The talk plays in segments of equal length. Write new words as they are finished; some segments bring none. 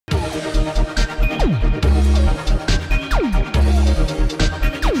Hi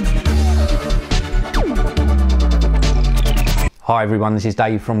everyone, this is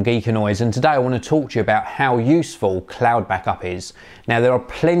Dave from Geekanoids, and today I want to talk to you about how useful cloud backup is. Now there are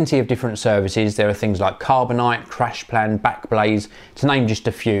plenty of different services. There are things like Carbonite, CrashPlan, Backblaze, to name just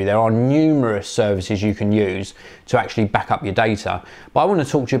a few. There are numerous services you can use to actually back up your data. But I want to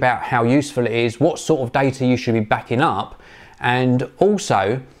talk to you about how useful it is, what sort of data you should be backing up, and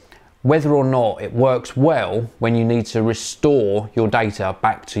also whether or not it works well when you need to restore your data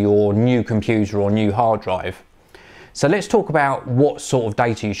back to your new computer or new hard drive. So let's talk about what sort of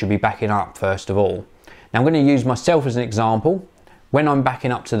data you should be backing up first of all. Now I'm going to use myself as an example. When I'm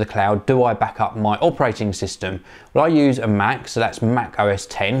backing up to the cloud, do I back up my operating system? Well, I use a Mac, so that's Mac OS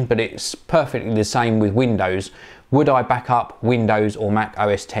X, but it's perfectly the same with Windows. Would I back up Windows or Mac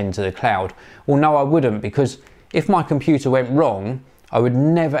OS X to the cloud? Well, no, I wouldn't, because if my computer went wrong, I would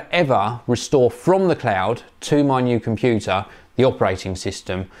never ever restore from the cloud to my new computer the operating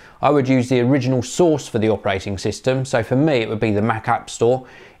system. I would use the original source for the operating system. So for me, it would be the Mac App Store.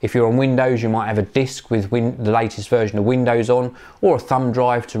 If you're on Windows, you might have a disk with the latest version of Windows on, or a thumb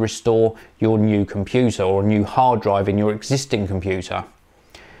drive to restore your new computer or a new hard drive in your existing computer.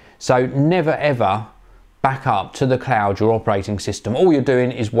 So never ever back up to the cloud your operating system. All you're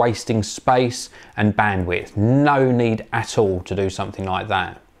doing is wasting space and bandwidth. No need at all to do something like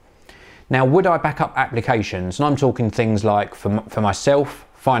that. Now, would I back up applications? And I'm talking things like, for myself,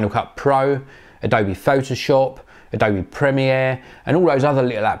 Final Cut Pro, Adobe Photoshop, Adobe Premiere, and all those other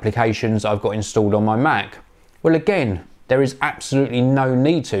little applications I've got installed on my Mac. Well, again, there is absolutely no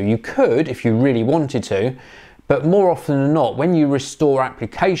need to. You could if you really wanted to, but more often than not, when you restore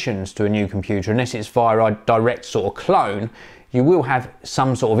applications to a new computer, unless it's via a direct sort of clone, you will have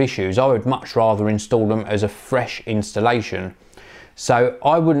some sort of issues. I would much rather install them as a fresh installation. So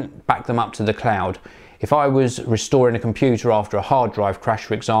I wouldn't back them up to the cloud. If I was restoring a computer after a hard drive crash,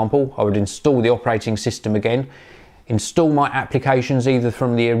 for example, I would install the operating system again, install my applications either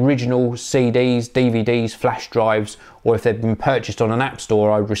from the original CDs, DVDs, flash drives, or if they'd been purchased on an app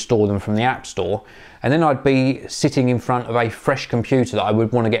store, I'd restore them from the app store. And then I'd be sitting in front of a fresh computer that I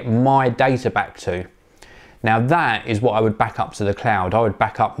would want to get my data back to. Now that is what I would back up to the cloud. I would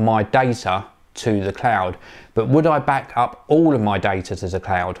back up my data to the cloud. But would I back up all of my data to the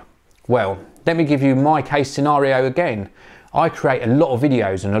cloud? Well, let me give you my case scenario again. I create a lot of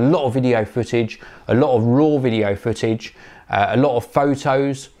videos and a lot of video footage, a lot of raw video footage, a lot of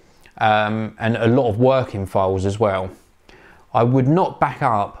photos, and a lot of working files as well. I would not back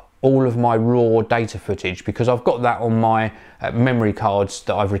up all of my raw data footage because I've got that on my memory cards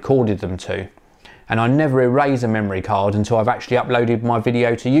that I've recorded them to. And I never erase a memory card until I've actually uploaded my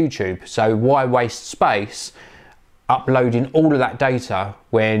video to YouTube. So why waste space uploading all of that data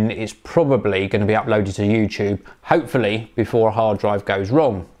when it's probably going to be uploaded to YouTube, hopefully before a hard drive goes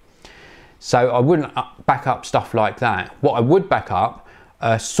wrong. So I wouldn't back up stuff like that. What I would back up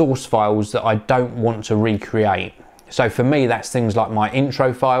are source files that I don't want to recreate. So for me, that's things like my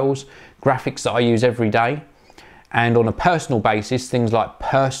intro files, graphics that I use every day, and on a personal basis, things like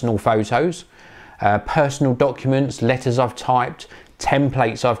personal photos, personal documents, letters I've typed,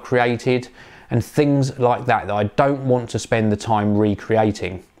 templates I've created, and things like that that I don't want to spend the time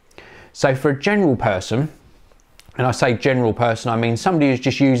recreating. So for a general person, and I say general person, I mean somebody who's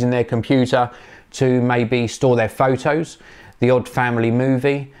just using their computer to maybe store their photos, the odd family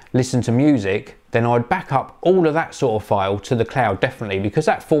movie, listen to music, then I'd back up all of that sort of file to the cloud, definitely, because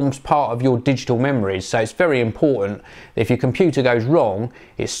that forms part of your digital memories. So it's very important that if your computer goes wrong,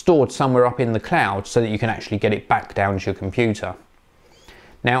 it's stored somewhere up in the cloud so that you can actually get it back down to your computer.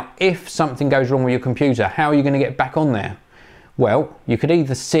 Now, if something goes wrong with your computer, how are you going to get back on there? Well, you could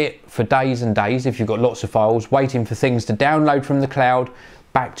either sit for days and days if you've got lots of files, waiting for things to download from the cloud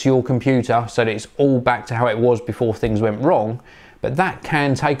back to your computer so that it's all back to how it was before things went wrong. But that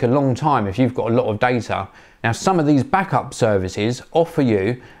can take a long time if you've got a lot of data. Now, some of these backup services offer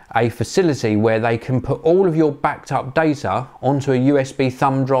you a facility where they can put all of your backed up data onto a USB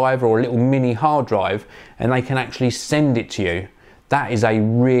thumb drive or a little mini hard drive, and they can actually send it to you. That is a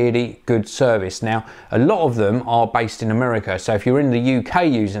really good service. Now, a lot of them are based in America. So if you're in the UK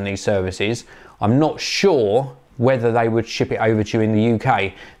using these services, I'm not sure whether they would ship it over to you in the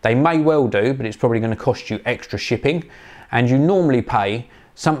UK. They may well do, but it's probably going to cost you extra shipping. And you normally pay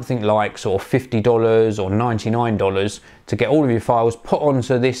something like sort of $50 or $99 to get all of your files put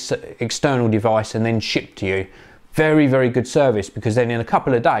onto this external device and then shipped to you. Very, very good service, because then in a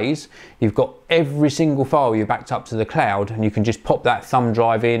couple of days you've got every single file you backed up to the cloud, and you can just pop that thumb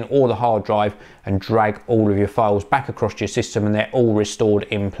drive in or the hard drive and drag all of your files back across your system, and they're all restored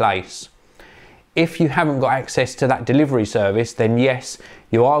in place. If you haven't got access to that delivery service, then yes,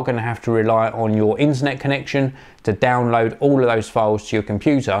 you are going to have to rely on your internet connection to download all of those files to your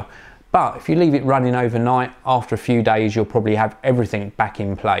computer. But if you leave it running overnight, after a few days you'll probably have everything back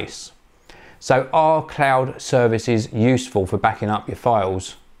in place. So are cloud services useful for backing up your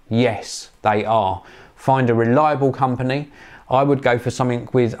files? Yes, they are. Find a reliable company. I would go for something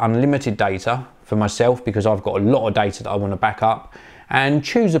with unlimited data for myself, because I've got a lot of data that I want to back up, and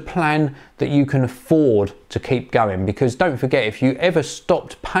choose a plan that you can afford to keep going, because don't forget, if you ever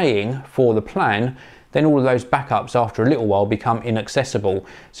stopped paying for the plan, then all of those backups after a little while become inaccessible.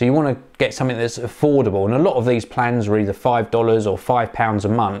 So you want to get something that's affordable, and a lot of these plans are either $5 or £5 a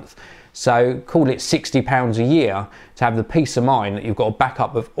month. So call it £60 a year to have the peace of mind that you've got a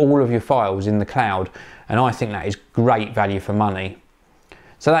backup of all of your files in the cloud, and I think that is great value for money.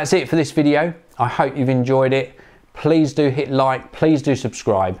 So that's it for this video. I hope you've enjoyed it. Please do hit like, please do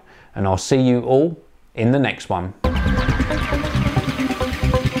subscribe, and I'll see you all in the next one.